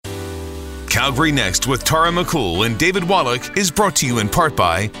Calgary Next with Tara McCool and David Wallach is brought to you in part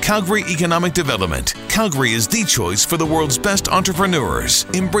by Calgary Economic Development. Calgary is the choice for the world's best entrepreneurs,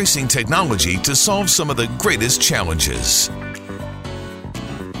 embracing technology to solve some of the greatest challenges.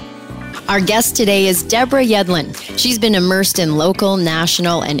 Our guest today is Deborah Yedlin. She's been immersed in local,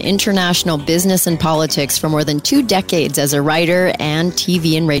 national, and international business and politics for more than 2 decades as a writer and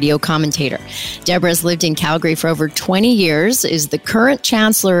TV and radio commentator. Deborah's lived in Calgary for over 20 years, is the current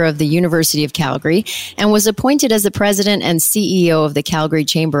chancellor of the University of Calgary, and was appointed as the president and CEO of the Calgary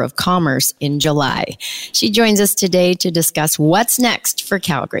Chamber of Commerce in July. She joins us today to discuss what's next for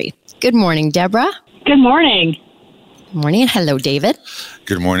Calgary. Good morning, Deborah. Good morning. Morning. Hello, David.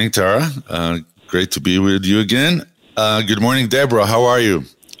 Good morning, Tara. Great to be with you again. Good morning, Deborah. How are you?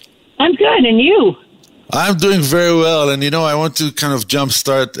 I'm good. And you? I'm doing very well. And, I want to kind of jump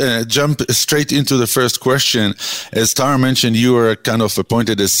straight into the first question. As Tara mentioned, you were kind of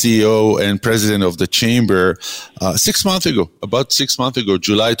appointed as CEO and president of the chamber about 6 months ago,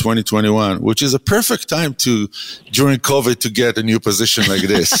 July 2021, which is a perfect time during COVID to get a new position like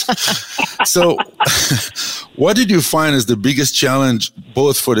this. So what did you find as the biggest challenge,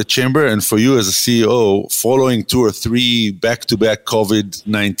 both for the chamber and for you as a CEO, following 2 or 3 back-to-back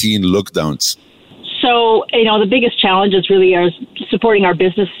COVID-19 lockdowns? So, the biggest challenges really are supporting our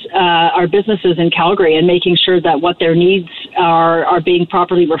businesses in Calgary and making sure that what their needs are being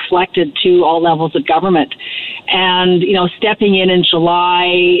properly reflected to all levels of government. And, stepping in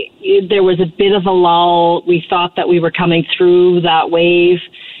July, there was a bit of a lull. We thought that we were coming through that wave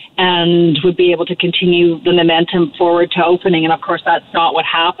and would be able to continue the momentum forward to opening. And of course, that's not what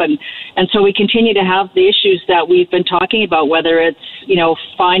happened. And so we continue to have the issues that we've been talking about, whether it's,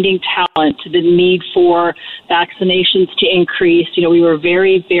 finding talent, the need for vaccinations to increase. We were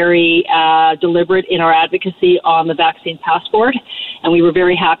very, very deliberate in our advocacy on the vaccine passport. And we were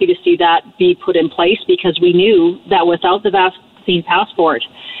very happy to see that be put in place because we knew that without the vaccine passport,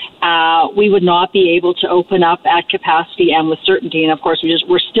 we would not be able to open up at capacity and with certainty. And of course,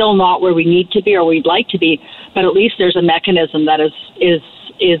 we're still not where we need to be or we'd like to be, but at least there's a mechanism that is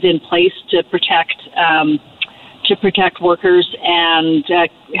in place to protect workers and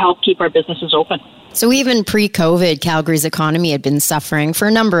help keep our businesses open. So even pre-COVID, Calgary's economy had been suffering for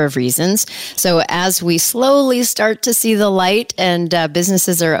a number of reasons. So as we slowly start to see the light and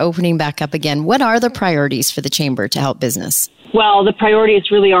businesses are opening back up again, what are the priorities for the Chamber to help business? Well, the priorities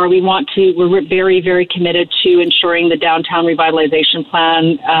really are we're very, very committed to ensuring the downtown revitalization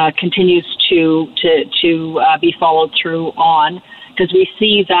plan continues to be followed through on, because we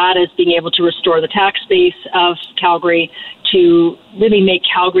see that as being able to restore the tax base of Calgary, to really make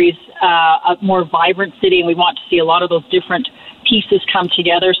Calgary's a more vibrant city. And we want to see a lot of those different pieces come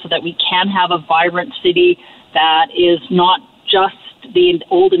together so that we can have a vibrant city that is not just the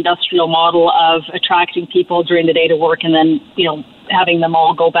old industrial model of attracting people during the day to work and then, having them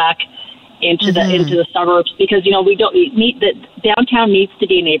all go back into the suburbs, because, the downtown needs to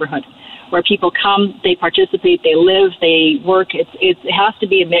be a neighborhood where people come, they participate, they live, they work. It has to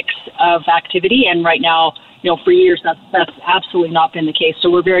be a mix of activity. And right now, for years, that's absolutely not been the case. So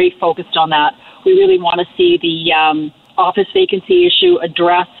we're very focused on that. We really want to see the office vacancy issue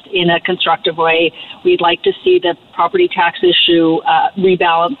addressed in a constructive way. We'd like to see the property tax issue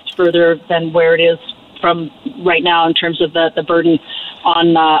rebalanced further than where it is from right now in terms of the burden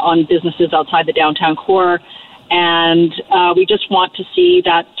on businesses outside the downtown core. And we just want to see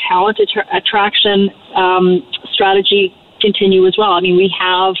that talent attraction strategy continue as well. I mean, we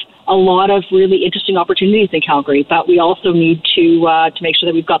have a lot of really interesting opportunities in Calgary, but we also need to make sure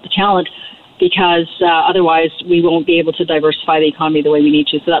that we've got the talent, because otherwise we won't be able to diversify the economy the way we need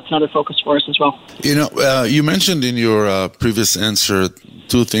to. So that's another focus for us as well. You mentioned in your previous answer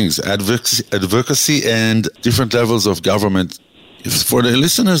 2 things, advocacy and different levels of government. For the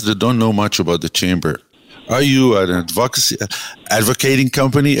listeners that don't know much about the Chamber, are you an advocating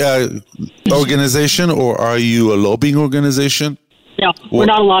company, organization, or are you a lobbying organization? No, we're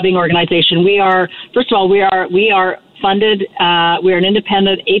not a lobbying organization. We are funded. We're an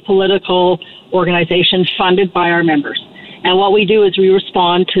independent, apolitical organization funded by our members. And what we do is we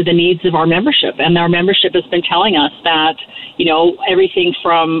respond to the needs of our membership. And our membership has been telling us that, everything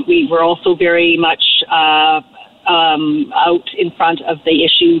from, we're also very much out in front of the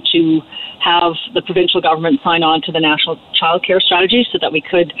issue to have the provincial government sign on to the national childcare strategy so that we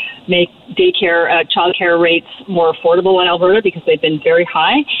could make childcare rates more affordable in Alberta, because they've been very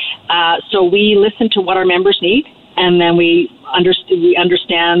high. So we listen to what our members need, and then we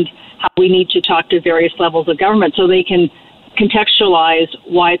understand how we need to talk to various levels of government so they can contextualize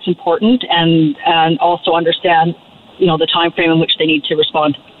why it's important and also understand, the time frame in which they need to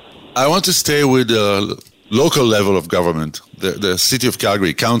respond. I want to stay with the local level of government, the City of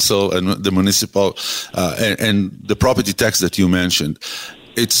Calgary Council and the municipal and the property tax that you mentioned.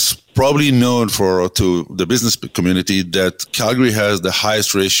 It's probably known to the business community that Calgary has the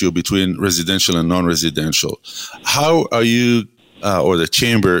highest ratio between residential and non-residential. How are you or the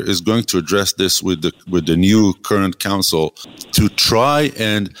chamber is going to address this with the new current council to try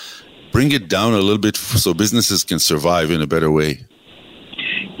and bring it down a little bit so businesses can survive in a better way?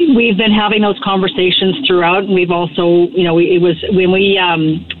 We've been having those conversations throughout, and we've also, it was when we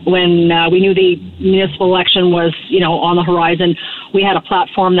knew the municipal election was, on the horizon. We had a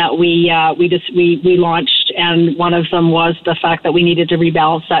platform that we launched, and one of them was the fact that we needed to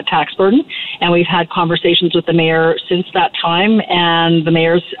rebalance that tax burden. And we've had conversations with the mayor since that time, and the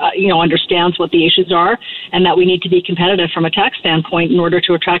mayor, understands what the issues are, and that we need to be competitive from a tax standpoint in order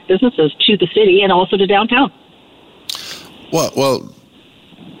to attract businesses to the city and also to downtown. Well.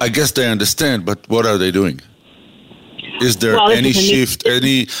 I guess they understand, but what are they doing? Is there any shift?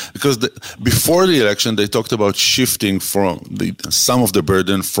 Because before the election, they talked about shifting from some of the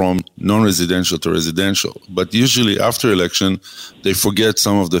burden from non-residential to residential. But usually after election, they forget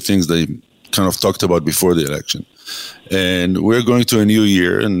some of the things they kind of talked about before the election. And we're going to a new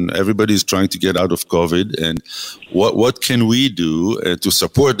year, and everybody's trying to get out of COVID. And what can we do to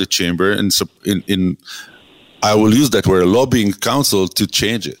support the chamber in I will use that word, lobbying council to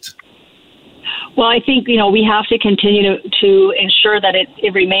change it? Well, I think, we have to continue to ensure that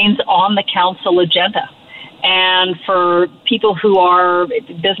it remains on the council agenda. And for people who are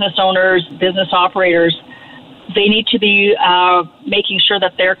business owners, business operators, they need to be making sure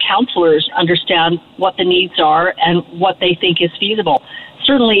that their councillors understand what the needs are and what they think is feasible.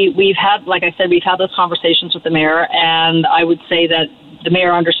 Certainly, we've had those conversations with the mayor, and I would say that the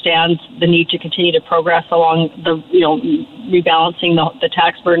mayor understands the need to continue to progress along the, rebalancing the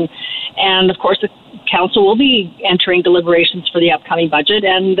tax burden. And of course, the council will be entering deliberations for the upcoming budget,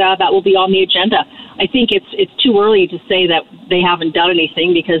 and that will be on the agenda. I think it's too early to say that they haven't done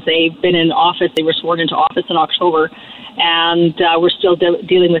anything because they've been in office. They were sworn into office in October, and we're still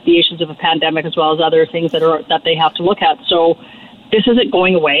dealing with the issues of a pandemic as well as other things that they have to look at. So this isn't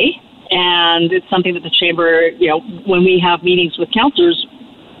going away. And it's something that the chamber, when we have meetings with councillors,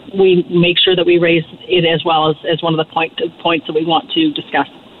 we make sure that we raise it as well as one of the points that we want to discuss.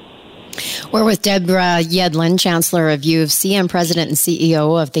 We're with Deborah Yedlin, Chancellor of U of C and President and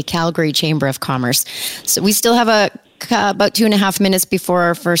CEO of the Calgary Chamber of Commerce. So we still have about 2.5 minutes before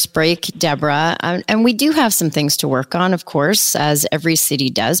our first break, Deborah. And we do have some things to work on, of course, as every city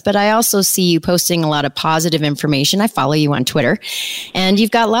does. But I also see you posting a lot of positive information. I follow you on Twitter. And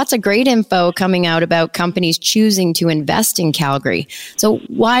you've got lots of great info coming out about companies choosing to invest in Calgary. So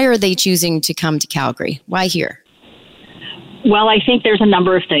why are they choosing to come to Calgary? Why here? Well, I think there's a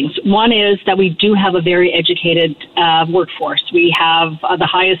number of things. One is that we do have a very educated workforce. We have the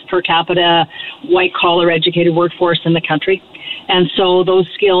highest per capita white-collar educated workforce in the country. And so those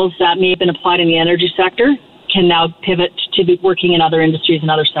skills that may have been applied in the energy sector can now pivot to be working in other industries and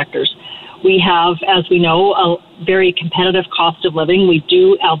other sectors. We have, as we know, a very competitive cost of living.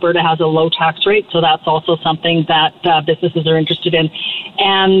 Alberta has a low tax rate, so that's also something that businesses are interested in.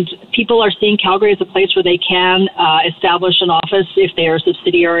 And people are seeing Calgary as a place where they can establish an office if they are a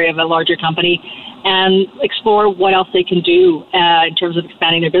subsidiary of a larger company and explore what else they can do in terms of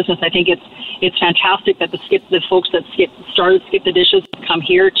expanding their business. I think it's fantastic that the folks that started Skip the Dishes come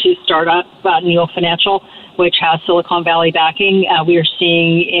here to start up Neo Financial, which has Silicon Valley backing. We are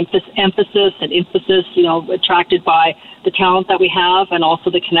seeing emphasis, attracted by the talent that we have and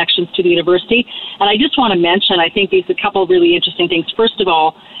also the connections to the university. And I just want to mention, I think there's a couple of really interesting things. First of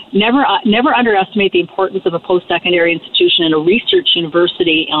all, never underestimate the importance of a post-secondary institution and a research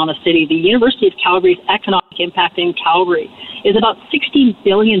university on a city. The University of Calgary's economic impact in Calgary is about $16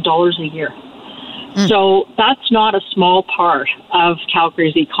 billion a year. So that's not a small part of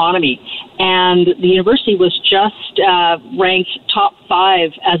Calgary's economy. And the university was just ranked top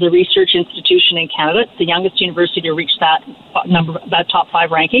 5 as a research institution in Canada. It's the youngest university to reach that top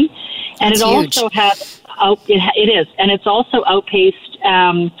 5 ranking. And that's it huge. Also had, it is, and it's also outpaced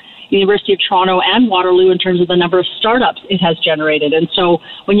University of Toronto and Waterloo in terms of the number of startups it has generated. And so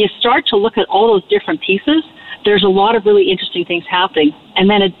when you start to look at all those different pieces, there's a lot of really interesting things happening. And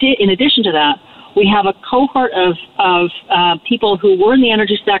then in addition to that, we have a cohort of people who were in the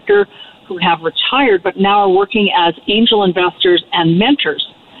energy sector who have retired but now are working as angel investors and mentors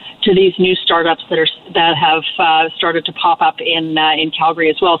to these new startups that have started to pop up in Calgary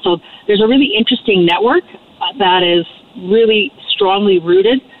as well. So there's a really interesting network that is really strongly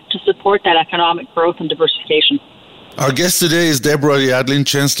rooted to support that economic growth and diversification. Our guest today is Deborah Yadlin,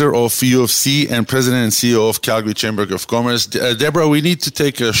 Chancellor of U of C and President and CEO of Calgary Chamber of Commerce. Deborah, we need to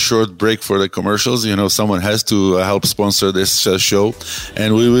take a short break for the commercials. You know, someone has to help sponsor this show,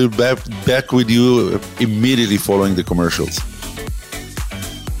 and we will be back with you immediately following the commercials.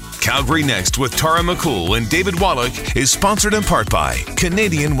 Calgary Next with Tara McCool and David Wallach is sponsored in part by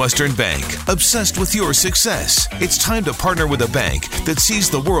Canadian Western Bank. Obsessed with your success. It's time to partner with a bank that sees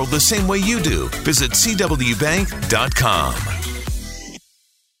the world the same way you do. Visit cwbank.com.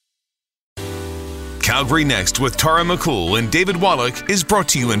 Calgary Next with Tara McCool and David Wallach is brought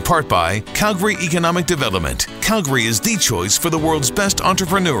to you in part by Calgary Economic Development. Calgary is the choice for the world's best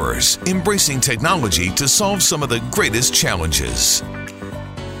entrepreneurs, embracing technology to solve some of the greatest challenges.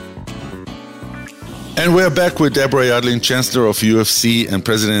 And we're back with Deborah Yadlin, Chancellor of U of C and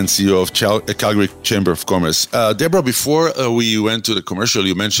President and CEO of Calgary Chamber of Commerce. Deborah, before we went to the commercial,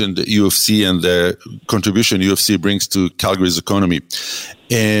 you mentioned U of C and the contribution U of C brings to Calgary's economy.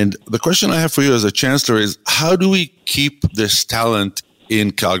 And the question I have for you as a Chancellor is, how do we keep this talent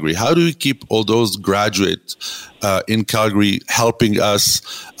in Calgary? How do we keep all those graduates in Calgary helping us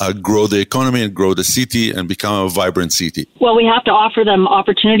grow the economy and grow the city and become a vibrant city? Well, we have to offer them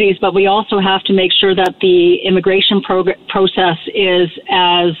opportunities, but we also have to make sure that the immigration process is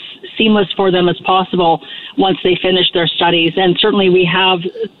as seamless for them as possible once they finish their studies. And certainly we have,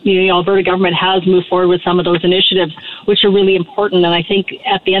 the Alberta government has moved forward with some of those initiatives, which are really important. And I think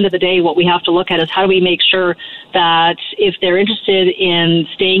at the end of the day, what we have to look at is how do we make sure that if they're interested in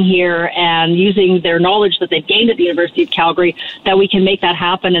staying here and using their knowledge that they've gained at the University of Calgary, that we can make that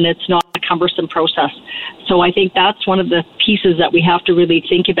happen and it's not a cumbersome process. So I think that's one of the pieces that we have to really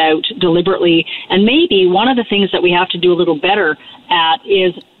think about deliberately. And maybe one of the things that we have to do a little better at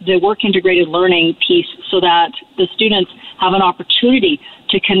is the work integrated learning piece, so that the students have an opportunity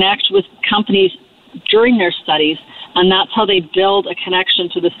to connect with companies during their studies, and that's how they build a connection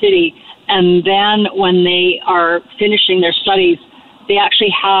to the city. And then when they are finishing their studies, they actually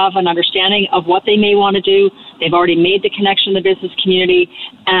have an understanding of what they may want to do. They've already made the connection in the business community,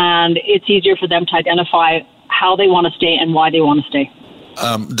 and it's easier for them to identify how they want to stay and why they want to stay.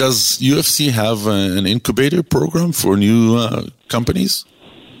 Does UFC have an incubator program for new companies,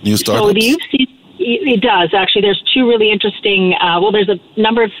 new startups? So the UFC, it does, actually. There's two really interesting, there's a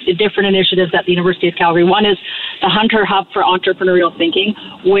number of different initiatives at the University of Calgary. One is the Hunter Hub for Entrepreneurial Thinking,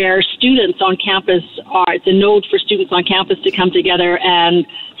 where students on campus it's a node for students on campus to come together and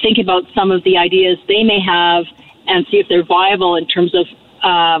think about some of the ideas they may have and see if they're viable in terms of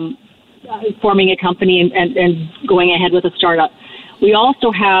forming a company and going ahead with a startup. We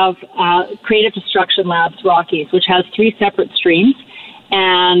also have Creative Destruction Labs Rockies, which has 3 separate streams,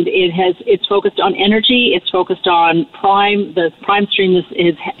 and it's focused on energy, it's focused on Prime. The Prime stream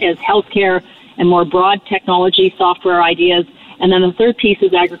is healthcare and more broad technology, software ideas, and then the third piece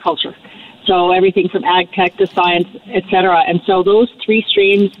is agriculture. So everything from ag tech to science, et cetera. And so those 3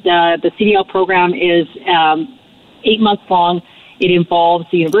 streams, the CDL program is 8 months long. It involves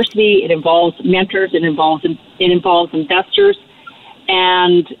the university, it involves mentors, it involves investors.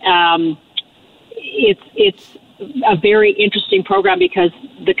 And it's a very interesting program because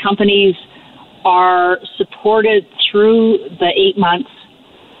the companies are supported through the 8 months.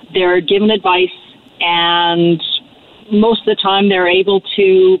 They're given advice, and most of the time they're able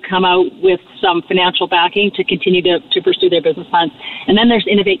to come out with some financial backing to continue to pursue their business plans. And then there's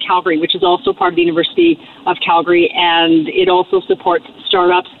Innovate Calgary, which is also part of the University of Calgary, and it also supports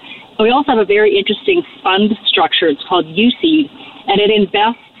startups. We also have a very interesting fund structure. It's called USeed, and it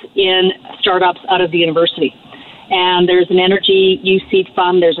invests in startups out of the university. And there's an energy USeed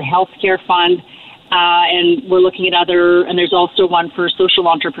fund, there's a healthcare fund, and we're looking at and there's also one for social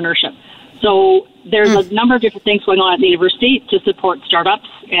entrepreneurship. So there's a number of different things going on at the university to support startups,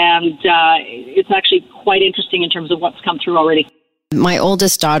 and it's actually quite interesting in terms of what's come through already. My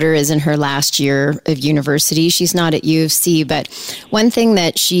oldest daughter is in her last year of university. She's not at U of C, but one thing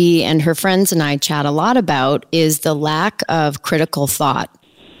that she and her friends and I chat a lot about is the lack of critical thought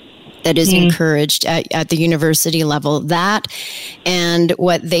that is encouraged at the university level. That, and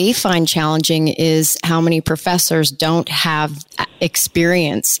what they find challenging is how many professors don't have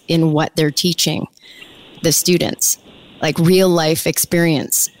experience in what they're teaching the students, like real life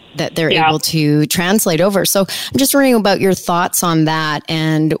experience that they're able to translate over. So I'm just wondering about your thoughts on that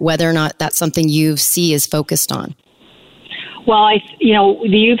and whether or not that's something U of C is focused on. Well, the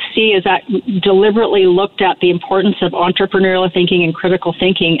U of C is deliberately looked at the importance of entrepreneurial thinking and critical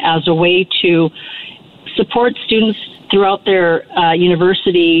thinking as a way to support students throughout their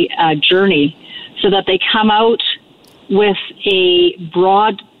university journey so that they come out with a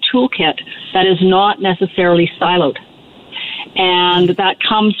broad toolkit that is not necessarily siloed. And that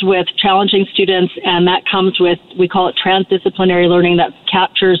comes with challenging students, and that comes with, we call it transdisciplinary learning, that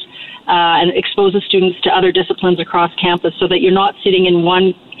captures and exposes students to other disciplines across campus, so that you're not sitting in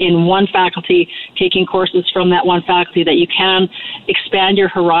one faculty taking courses from that one faculty, that you can expand your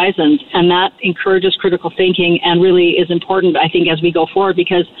horizons. And that encourages critical thinking and really is important, I think, as we go forward,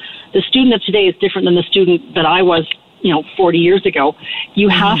 because the student of today is different than the student that I was 40 years ago. You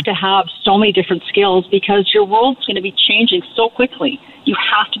have to have so many different skills because your world's going to be changing so quickly. You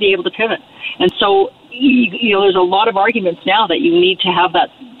have to be able to pivot. And so, there's a lot of arguments now that you need to have that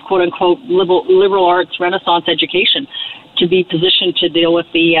quote unquote liberal arts Renaissance education to be positioned to deal with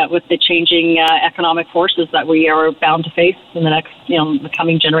the changing economic forces that we are bound to face in the next, the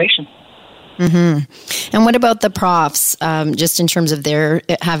coming generation. Mm-hmm. And what about the profs, just in terms of their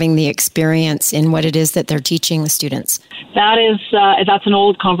having the experience in what it is that they're teaching the students? That's an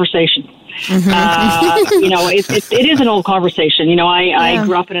old conversation. Mm-hmm. It is an old conversation. I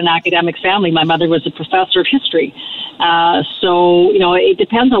grew up in an academic family. My mother was a professor of history. So it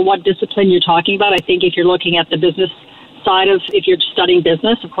depends on what discipline you're talking about. I think if you're looking at the business side if you're studying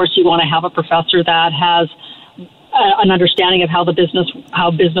business, of course you want to have a professor that has an understanding of how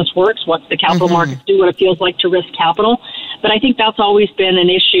business works, what the capital markets do, what it feels like to risk capital. But I think that's always been an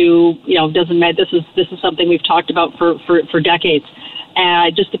issue. Doesn't matter. This is something we've talked about for decades.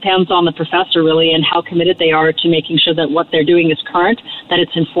 It just depends on the professor, really, and how committed they are to making sure that what they're doing is current, that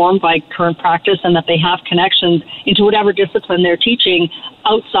it's informed by current practice, and that they have connections into whatever discipline they're teaching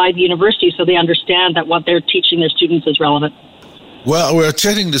outside the university, so they understand that what they're teaching their students is relevant. Well, we're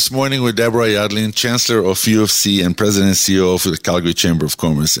chatting this morning with Deborah Yadlin, Chancellor of U of C and President and CEO of the Calgary Chamber of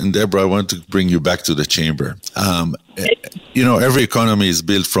Commerce. And Deborah, I want to bring you back to the Chamber. Every economy is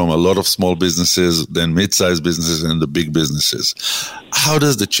built from a lot of small businesses, then mid-sized businesses, and the big businesses. How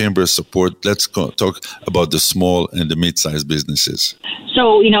does the Chamber support? Let's talk about the small and the mid-sized businesses.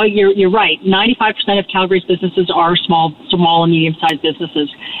 So, you're right. 95% of Calgary's businesses are small and medium-sized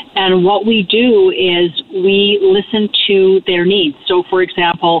businesses. And what we do is we listen to their needs. So, for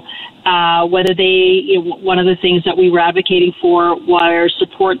example, whether one of the things that we were advocating for were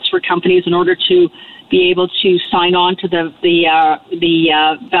supports for companies in order to be able to sign on to the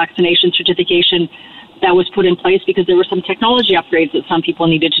vaccination certification that was put in place, because there were some technology upgrades that some people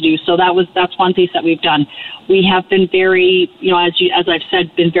needed to do. So that's one piece that we've done. We have been very, as I've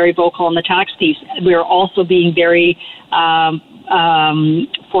said, been very vocal on the tax piece. We're also being very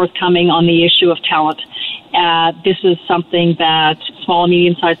forthcoming on the issue of talent. This is something that small and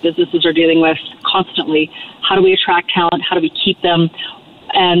medium-sized businesses are dealing with constantly. How do we attract talent? How do we keep them?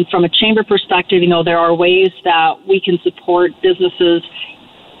 And from a chamber perspective, there are ways that we can support businesses.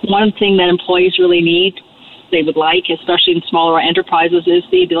 One thing that employees really need, they would like, especially in smaller enterprises, is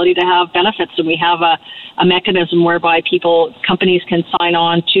the ability to have benefits. And we have a mechanism whereby companies can sign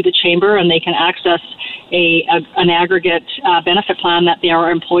on to the chamber and they can access an aggregate benefit plan that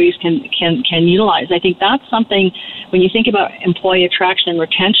their employees can utilize. I think that's something, when you think about employee attraction and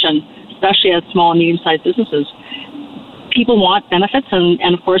retention, especially at small and medium-sized businesses, people want benefits,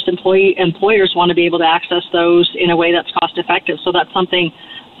 and of course employers want to be able to access those in a way that's cost effective. So that's something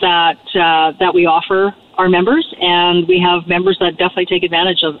that we offer our members, and we have members that definitely take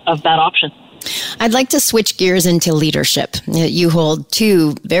advantage of that option. I'd like to switch gears into leadership. You hold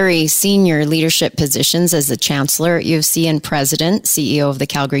two very senior leadership positions as the Chancellor at U of C and President, CEO of the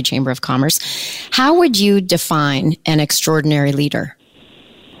Calgary Chamber of Commerce. How would you define an extraordinary leader?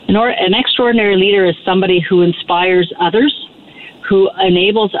 An extraordinary leader is somebody who inspires others, who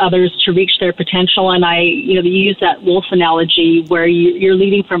enables others to reach their potential. And you use that wolf analogy where you're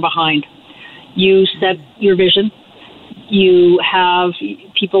leading from behind. You set your vision. You have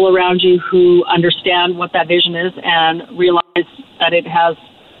people around you who understand what that vision is and realize that it has,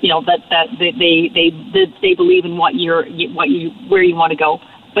 that they believe in where you want to go.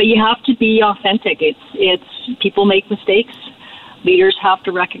 But you have to be authentic. It's people make mistakes. Leaders have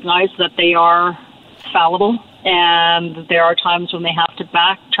to recognize that they are fallible, and there are times when they have to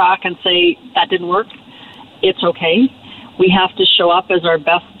backtrack and say, that didn't work. It's okay. We have to show up as our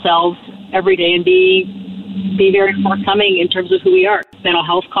best selves every day and be very forthcoming in terms of who we are. Mental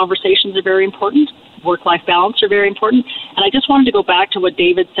health conversations are very important. Work-life balance are very important. And I just wanted to go back to what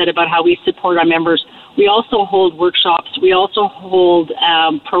David said about how we support our members. We also hold workshops. We also hold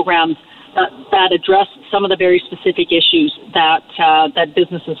programs that address some of the very specific issues that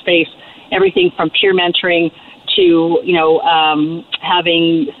businesses face. Everything from peer mentoring to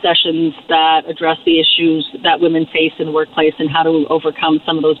having sessions that address the issues that women face in the workplace and how to overcome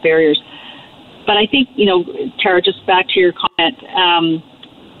some of those barriers. But I think, Tara, just back to your comment,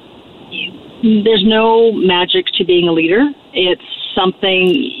 there's no magic to being a leader. It's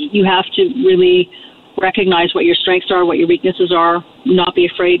something you have to really recognize what your strengths are, what your weaknesses are, not be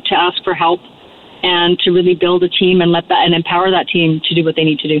afraid to ask for help, and to really build a team and empower that team to do what they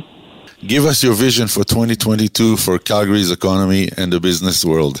need to do. Give us your vision for 2022 for Calgary's economy and the business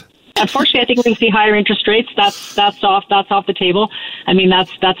world. Unfortunately, I think we're going to see higher interest rates. That's off the table. I mean,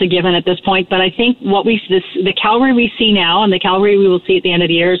 that's a given at this point. But I think the Calgary we see now and the Calgary we will see at the end of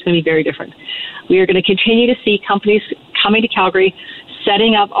the year is going to be very different. We are going to continue to see companies coming to Calgary,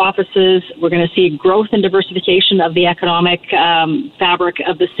 setting up offices. We're going to see growth and diversification of the economic fabric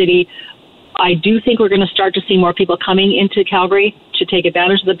of the city. I do think we're going to start to see more people coming into Calgary to take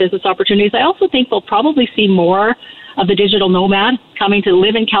advantage of the business opportunities. I also think we'll probably see more of the digital nomad coming to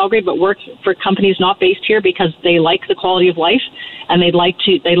live in Calgary but work for companies not based here because they like the quality of life and they like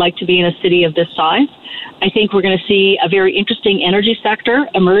to be in a city of this size. I think we're going to see a very interesting energy sector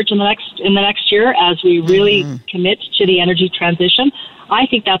emerge in the next year as we really commit to the energy transition. I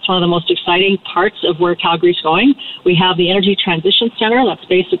think that's one of the most exciting parts of where Calgary's going. We have the Energy Transition Center that's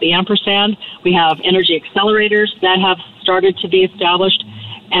based at the Ampersand. We have energy accelerators that have started to be established.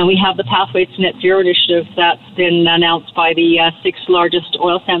 And we have the Pathways to Net Zero initiative that's been announced by the 6 largest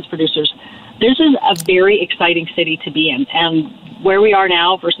oil sands producers. This is a very exciting city to be in. And where we are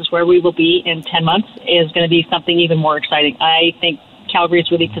now versus where we will be in 10 months is going to be something even more exciting. I think Calgary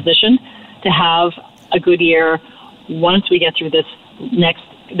is really positioned to have a good year once we get through this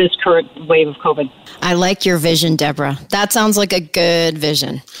current wave of COVID. I like your vision, Deborah. That sounds like a good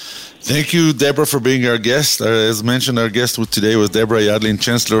vision. Thank you, Deborah, for being our guest. As mentioned, our guest today was Deborah Yadlin,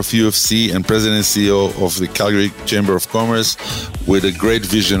 Chancellor of UFC and President and CEO of the Calgary Chamber of Commerce, with a great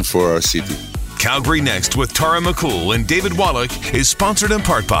vision for our city. Calgary Next with Tara McCool and David Wallach is sponsored in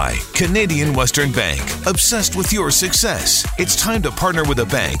part by Canadian Western Bank. Obsessed with your success. It's time to partner with a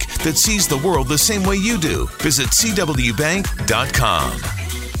bank that sees the world the same way you do. Visit cwbank.com.